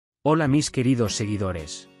Hola mis queridos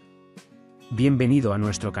seguidores. Bienvenido a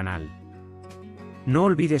nuestro canal. No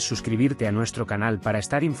olvides suscribirte a nuestro canal para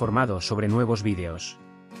estar informado sobre nuevos vídeos.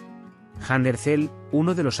 Hande Erçel,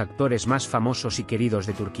 uno de los actores más famosos y queridos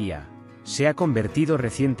de Turquía, se ha convertido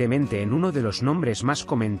recientemente en uno de los nombres más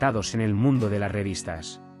comentados en el mundo de las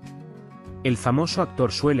revistas. El famoso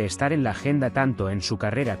actor suele estar en la agenda tanto en su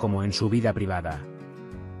carrera como en su vida privada.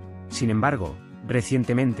 Sin embargo,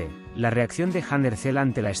 recientemente, la reacción de Hande Erçel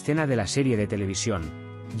ante la escena de la serie de televisión,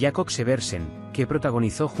 Aquí, está, que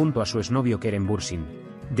protagonizó junto a su exnovio Kerem Bürsin,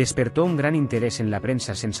 despertó un gran interés en la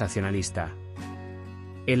prensa sensacionalista.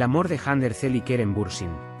 El amor de Hande Erçel y Kerem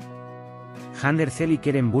Bürsin. Hande Erçel y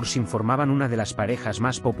Kerem Bürsin formaban una de las parejas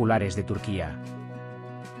más populares de Turquía.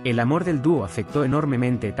 El amor del dúo afectó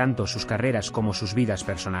enormemente tanto sus carreras como sus vidas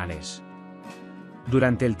personales.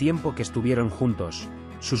 Durante el tiempo que estuvieron juntos,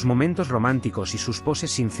 sus momentos románticos y sus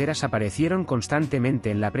poses sinceras aparecieron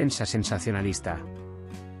constantemente en la prensa sensacionalista.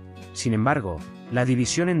 Sin embargo, la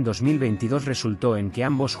división en 2022 resultó en que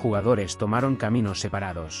ambos jugadores tomaron caminos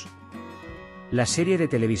separados. La serie de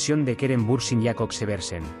televisión de Kerem Bürsin y Aquí,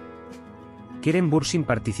 está. Kerem Bürsin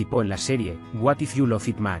participó en la serie What If You Love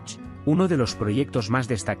It Much, uno de los proyectos más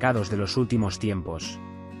destacados de los últimos tiempos.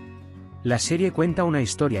 La serie cuenta una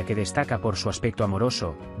historia que destaca por su aspecto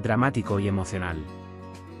amoroso, dramático y emocional.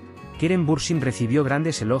 Kerem Bürsin recibió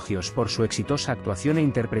grandes elogios por su exitosa actuación e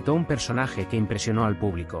interpretó un personaje que impresionó al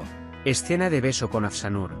público. Escena de beso con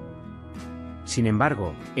Afsanur. Sin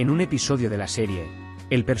embargo, en un episodio de la serie,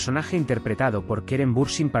 el personaje interpretado por Kerem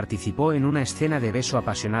Bürsin participó en una escena de beso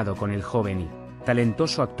apasionado con el joven y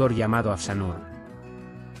talentoso actor llamado Afsanur.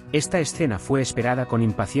 Esta escena fue esperada con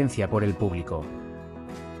impaciencia por el público.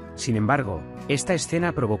 Sin embargo, esta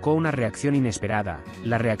escena provocó una reacción inesperada,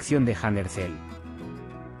 la reacción de Hande Erçel.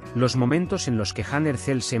 Los momentos en los que Hande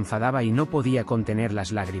Erçel se enfadaba y no podía contener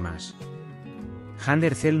las lágrimas. Hande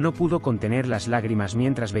Erçel no pudo contener las lágrimas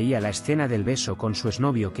mientras veía la escena del beso con su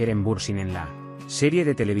exnovio Kerem Bürsin en la serie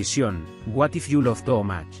de televisión, What If You Love Too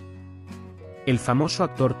Much. El famoso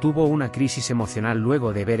actor tuvo una crisis emocional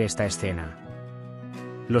luego de ver esta escena.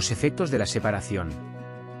 Los efectos de la separación.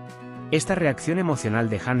 Esta reacción emocional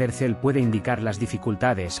de Hande Erçel puede indicar las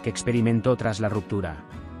dificultades que experimentó tras la ruptura.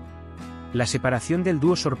 La separación del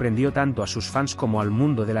dúo sorprendió tanto a sus fans como al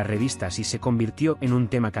mundo de las revistas y se convirtió en un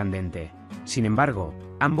tema candente. Sin embargo,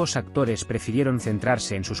 ambos actores prefirieron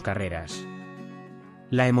centrarse en sus carreras.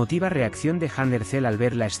 La emotiva reacción de Hande Erçel al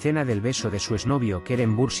ver la escena del beso de su exnovio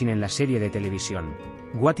Kerem Bürsin en la serie de televisión,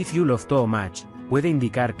 What If You Love Too Much, puede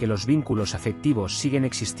indicar que los vínculos afectivos siguen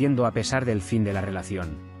existiendo a pesar del fin de la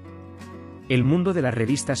relación. El mundo de las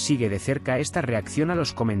revistas sigue de cerca esta reacción a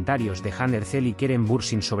los comentarios de Hande Erçel y Kerem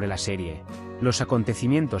Bürsin sobre la serie. Los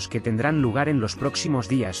acontecimientos que tendrán lugar en los próximos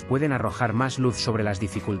días pueden arrojar más luz sobre las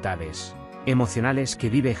dificultades emocionales que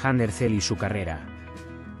vive Hande Erçel y su carrera.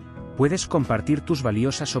 Puedes compartir tus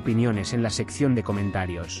valiosas opiniones en la sección de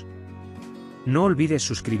comentarios. No olvides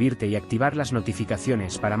suscribirte y activar las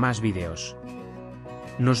notificaciones para más vídeos.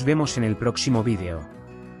 Nos vemos en el próximo vídeo.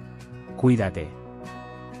 Cuídate.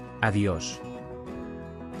 Adiós.